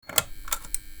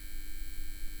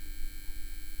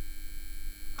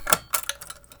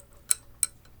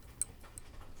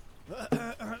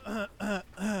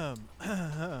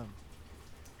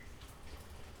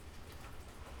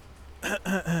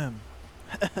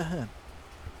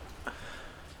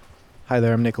Hi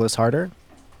there, I'm Nicholas Harder.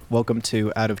 Welcome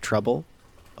to Out of Trouble,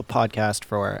 a podcast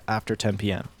for after 10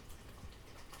 p.m.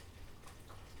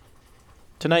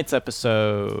 Tonight's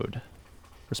episode,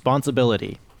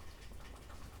 responsibility.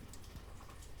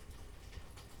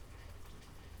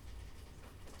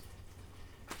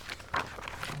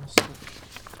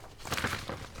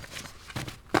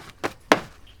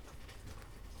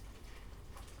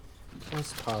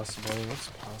 What's possible?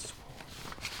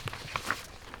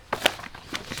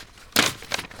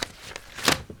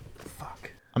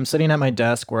 Fuck. I'm sitting at my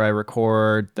desk where I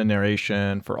record the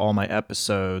narration for all my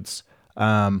episodes,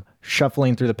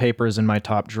 shuffling through the papers in my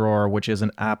top drawer, which is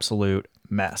an absolute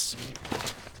mess.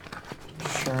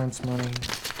 Insurance money.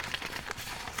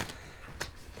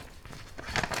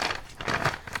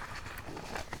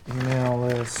 Email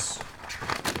lists.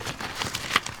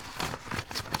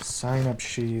 Sign-up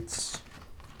sheets.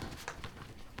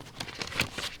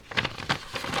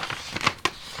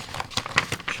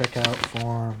 Checkout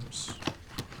forms.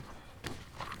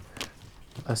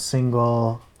 A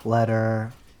single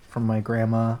letter from my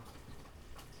grandma.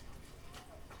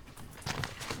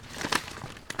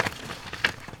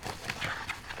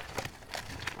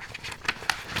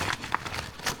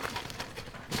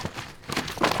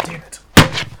 Damn it.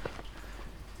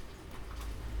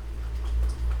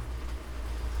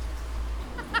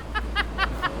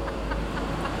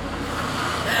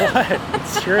 What?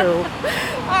 It's true.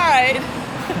 All right.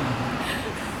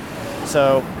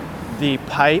 So, the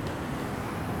pipe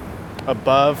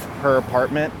above her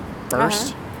apartment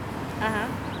burst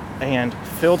and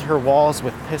filled her walls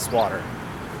with piss water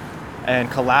and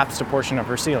collapsed a portion of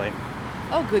her ceiling.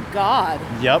 Oh, good God.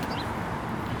 Yep.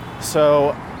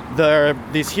 So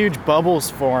these huge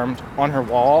bubbles formed on her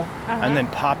wall and then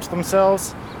popped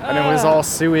themselves, and it was all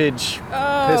sewage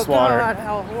piss water. God,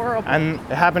 how horrible. And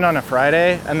it happened on a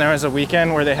Friday, and there was a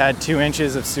weekend where they had 2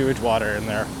 inches of sewage water in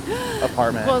their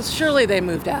apartment. Well, surely they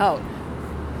moved out.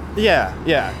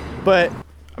 Yeah. But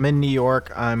I'm in New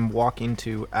York. I'm walking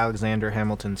to Alexander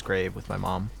Hamilton's grave with my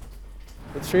mom.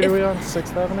 What street are we on?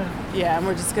 6th Avenue? Yeah, and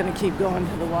we're just going to keep going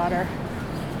to the water.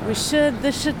 This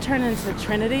should turn into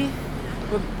Trinity,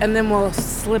 and then we'll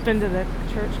slip into the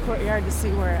church courtyard to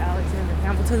see where Alexander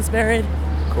Hamilton's buried.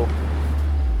 Cool.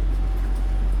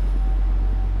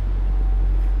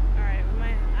 All right,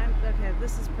 okay,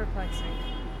 this is perplexing.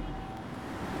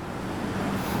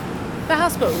 The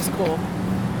houseboat was cool.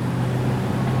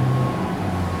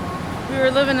 We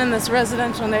were living in this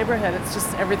residential neighborhood. It's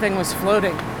just everything was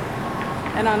floating.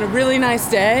 And on a really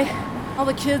nice day, all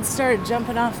the kids started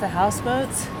jumping off the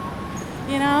houseboats,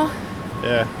 you know,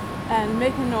 Yeah. and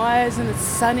making noise, and it's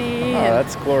sunny. Oh,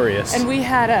 that's glorious. And we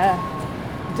had a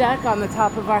deck on the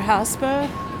top of our houseboat.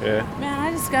 Yeah. Man,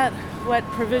 I just got what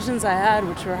provisions I had,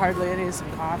 which were hardly any,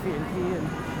 some coffee and tea and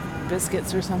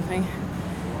biscuits or something,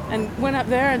 and went up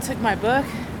there and took my book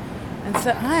and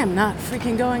said, I am not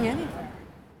freaking going anywhere.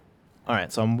 All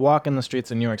right, so I'm walking the streets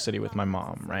of New York City with my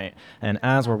mom, right? And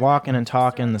as we're walking and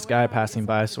talking, this guy passing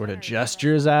by sort of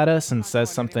gestures at us and says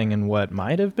something in what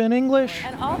might have been English.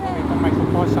 And all that... I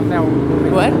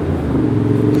What?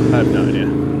 have no idea.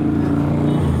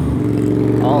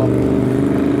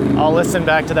 I'll listen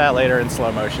back to that later in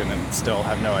slow motion and still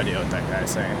have no idea what that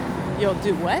guy's saying. You'll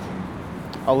do what?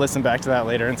 I'll listen back to that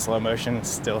later in slow motion and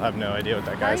still have no idea what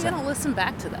that How are guy's you saying. going to listen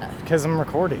back to that? Because I'm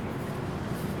recording.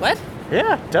 What?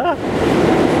 Yeah, duh.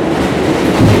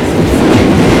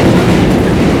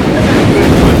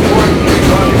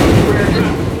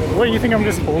 What, do you think I'm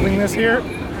just holding this here?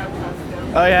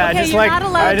 Oh yeah, Okay, I just you're not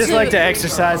allowed like to- to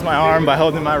exercise my arm by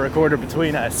holding my recorder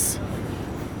between us.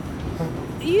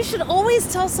 You should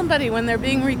always tell somebody when they're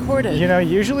being recorded. You know,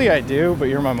 usually I do, but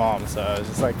you're my mom, so I was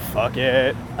just like, fuck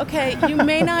it. Okay, you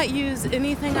may not use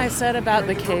anything I said about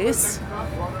the case.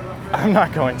 I'm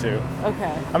not going to.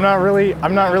 Okay. I'm not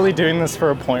really doing this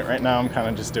for a point right now. I'm kind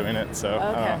of just doing it, so.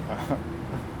 Okay.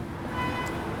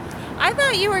 I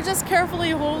thought you were just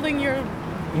carefully holding your...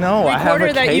 No, I have a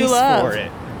Recorder that you case love. for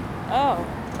it. Oh.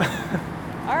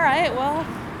 All right, well...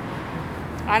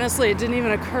 Honestly, it didn't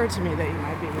even occur to me that you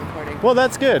might be recording. Well,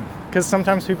 that's good, because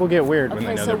sometimes people get weird when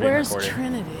they Okay, know so they're being where's recorded.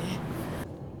 Trinity?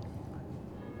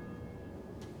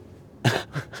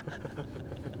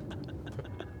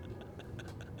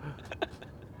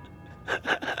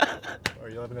 Are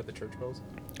you living at the church bells?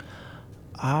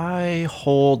 I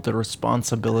hold the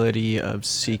responsibility of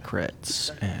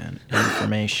secrets and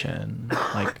information,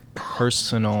 like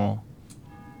personal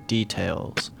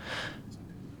details.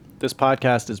 This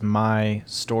podcast is my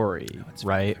story,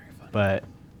 right? But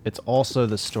it's also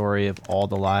the story of all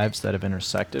the lives that have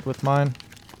intersected with mine.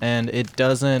 and it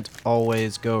doesn't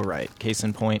always go right. Case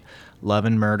in point, Love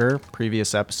and Murder,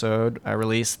 previous episode I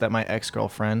released that my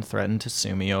ex-girlfriend threatened to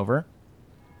sue me over.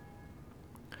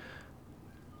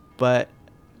 But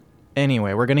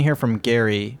anyway, we're going to hear from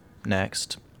Gary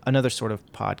next. Another sort of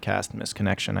podcast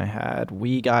misconnection I had.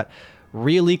 We got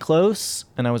really close,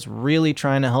 and I was really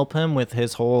trying to help him with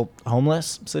his whole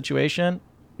homeless situation.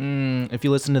 If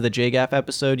you listen to the JGAF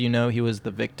episode, you know he was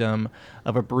the victim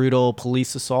of a brutal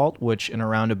police assault, which in a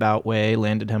roundabout way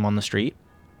landed him on the street.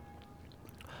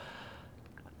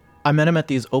 I met him at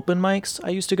these open mics I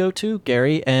used to go to,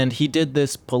 Gary, and he did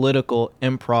this political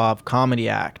improv comedy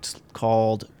act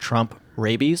called Trump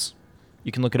Rabies.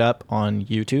 You can look it up on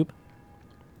YouTube.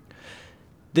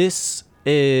 This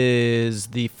is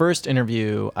the first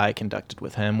interview I conducted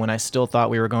with him when I still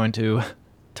thought we were going to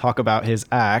talk about his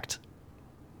act.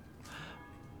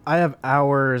 I have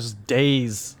hours,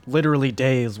 days, literally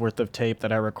days worth of tape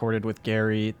that I recorded with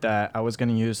Gary that I was going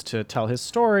to use to tell his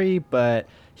story, but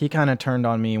he kind of turned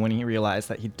on me when he realized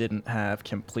that he didn't have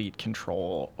complete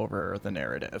control over the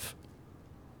narrative.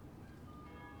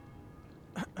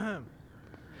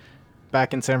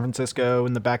 Back in San Francisco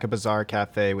in the back of Bazaar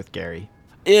Cafe with Gary.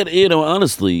 And,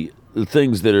 honestly, the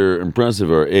things that are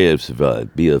impressive are A, I've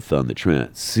survived, B, I've found the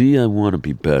trance, C, I want to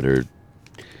be better,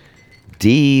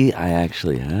 D, I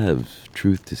actually have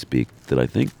truth to speak that I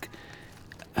think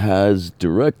has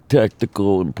direct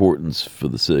tactical importance for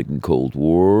the second Cold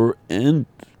War and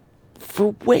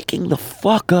for waking the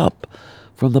fuck up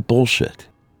from the bullshit.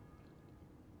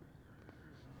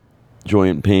 Joy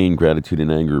and pain, gratitude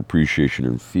and anger, appreciation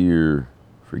and fear,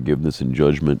 forgiveness and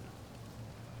judgment.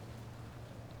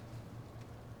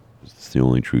 It's the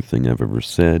only true thing I've ever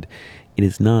said. It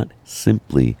is not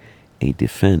simply a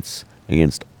defense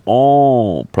against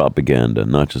all propaganda,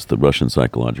 not just the Russian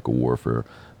psychological warfare,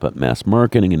 but mass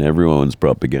marketing and everyone's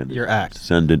propaganda. Your act.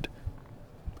 Descendant.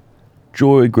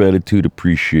 Joy, gratitude,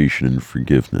 appreciation, and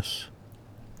forgiveness.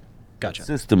 Gotcha.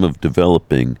 System of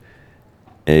developing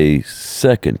a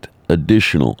second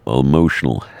additional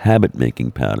emotional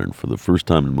habit-making pattern for the first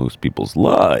time in most people's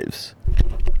lives.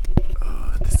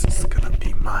 This is gonna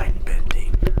be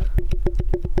mind-bending.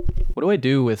 What do I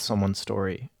do with someone's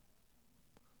story?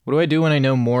 What do I do when I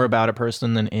know more about a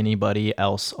person than anybody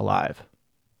else alive?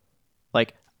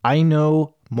 Like, I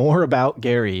know more about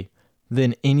Gary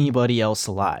than anybody else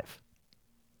alive.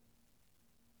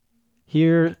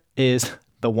 Here is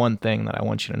the one thing that I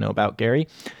want you to know about Gary.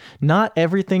 Not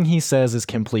everything he says is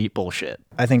complete bullshit.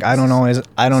 I think I don't always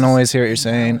hear what you're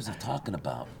saying. What was I talking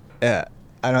about? Yeah.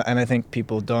 I think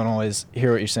people don't always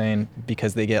hear what you're saying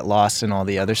because they get lost in all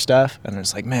the other stuff and they're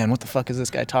just like, man, what the fuck is this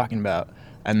guy talking about?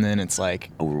 And then it's like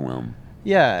Overwhelmed.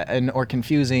 yeah, or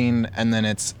confusing, and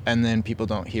then people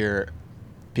don't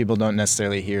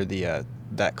necessarily hear the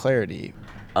that clarity.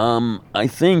 I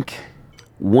think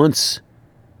once,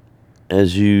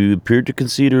 as you appeared to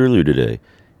concede earlier today,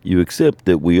 you accept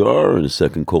that we are in a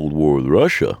second Cold War with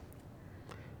Russia.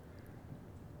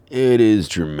 It is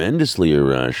tremendously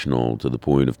irrational to the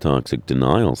point of toxic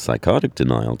denial, psychotic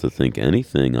denial, to think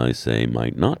anything I say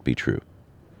might not be true.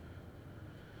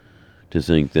 To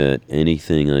think that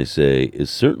anything I say is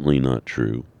certainly not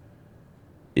true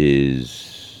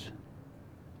is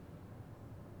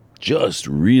just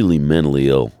really mentally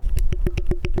ill.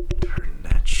 Turn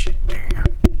that shit down.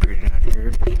 Put it out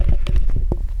here.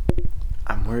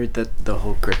 I'm worried that the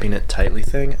whole gripping it tightly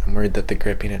thing,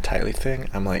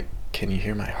 I'm like, can you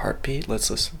hear my heartbeat? Let's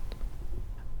listen.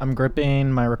 I'm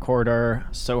gripping my recorder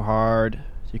so hard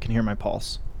you can hear my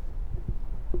pulse.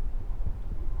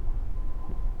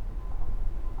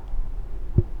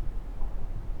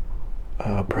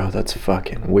 Oh, bro, that's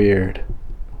fucking weird.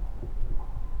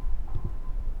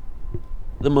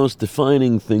 The most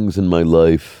defining things in my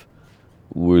life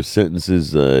were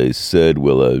sentences I said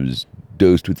while I was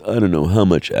dosed with I don't know how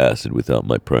much acid without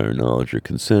my prior knowledge or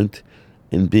consent,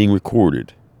 and being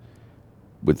recorded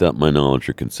without my knowledge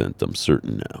or consent, I'm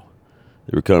certain now.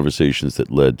 There were conversations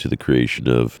that led to the creation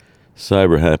of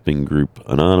Cyber Hacking Group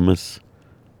Anonymous.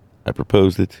 I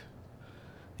proposed it.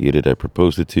 The idiot I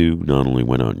proposed it to not only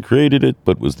went out and created it,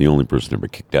 but was the only person ever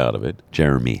kicked out of it,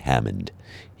 Jeremy Hammond.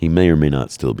 He may or may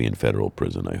not still be in federal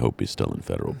prison. I hope he's still in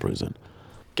federal prison.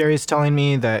 Gary's telling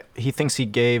me that he thinks he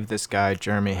gave this guy,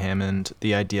 Jeremy Hammond,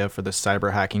 the idea for the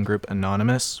cyber hacking group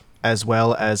Anonymous, as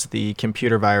well as the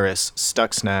computer virus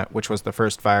Stuxnet, which was the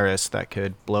first virus that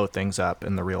could blow things up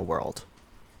in the real world.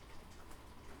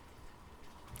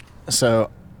 So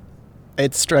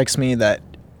it strikes me that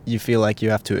You feel like you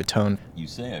have to atone. You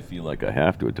say I feel like I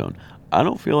have to atone. I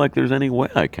don't feel like there's any way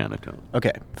I can atone.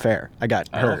 Okay, fair. I got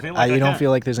I don't hurt. feel like You I don't can. feel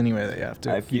like there's any way that you have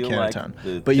to. I feel you can't like atone.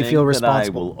 the But you thing feel that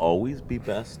responsible. I will always be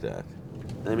best at.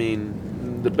 I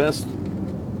mean, the best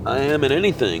I am at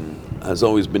anything has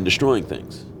always been destroying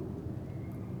things.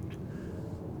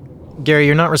 Gary,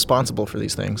 you're not responsible for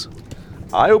these things.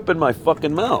 I opened my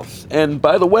fucking mouth. And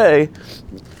by the way,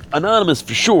 anonymous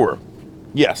for sure.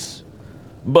 Yes.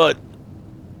 But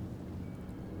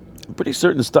I'm pretty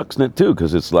certain Stuxnet too,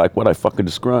 because it's like what I fucking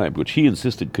described, which he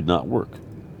insisted could not work.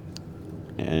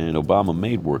 And Obama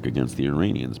made work against the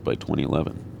Iranians by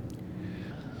 2011.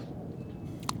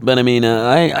 But I mean,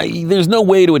 there's no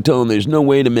way to atone. There's no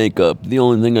way to make up. The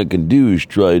only thing I can do is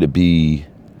try to be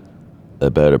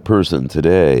a better person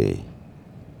today.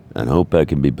 And hope I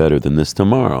can be better than this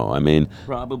tomorrow. I mean,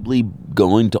 probably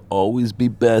going to always be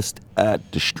best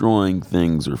at destroying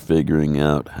things or figuring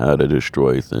out how to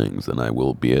destroy things than I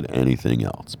will be at anything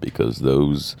else. Because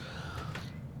those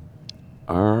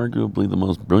are arguably the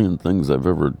most brilliant things I've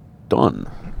ever done.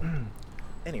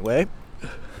 Anyway.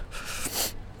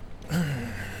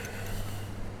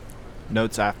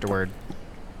 Notes afterward.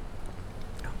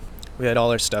 We had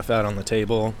all our stuff out on the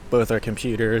table, both our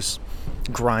computers,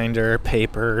 grinder,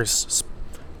 papers,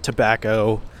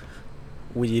 tobacco,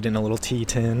 weed in a little tea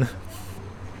tin.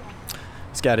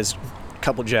 He's got his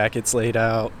couple jackets laid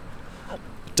out,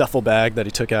 duffel bag that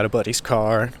he took out of Buddy's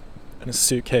car, and his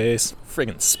suitcase,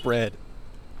 friggin' spread.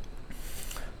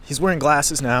 He's wearing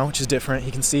glasses now, which is different.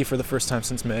 He can see for the first time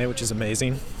since May, which is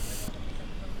amazing.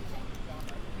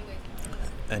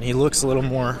 And he looks a little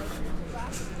more,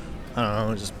 I don't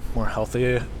know, just more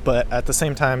healthy, but at the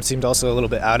same time seemed also a little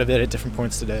bit out of it at different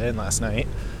points today and last night.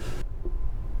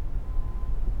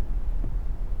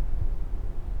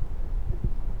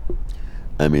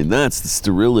 I mean, that's the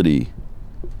sterility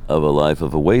of a life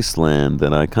of a wasteland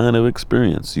that I kind of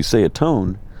experience. You say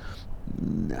atone.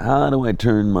 How do I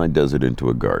turn my desert into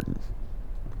a garden?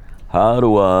 How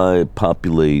do I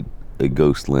populate a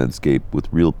ghost landscape with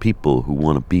real people who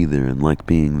want to be there and like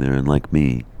being there and like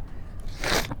me?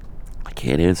 I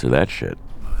can't answer that shit.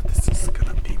 This is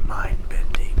gonna be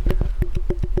mind-bending.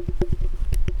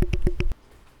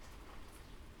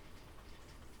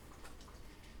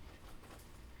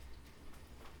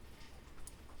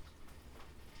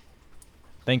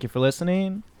 Thank you for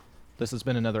listening. This has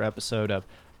been another episode of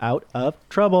Out of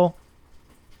Trouble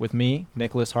with me,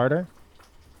 Nicholas Harder.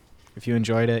 If you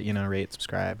enjoyed it, rate,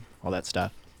 subscribe, all that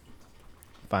stuff.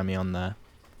 Find me on the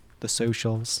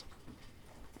socials.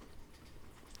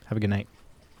 Have a good night.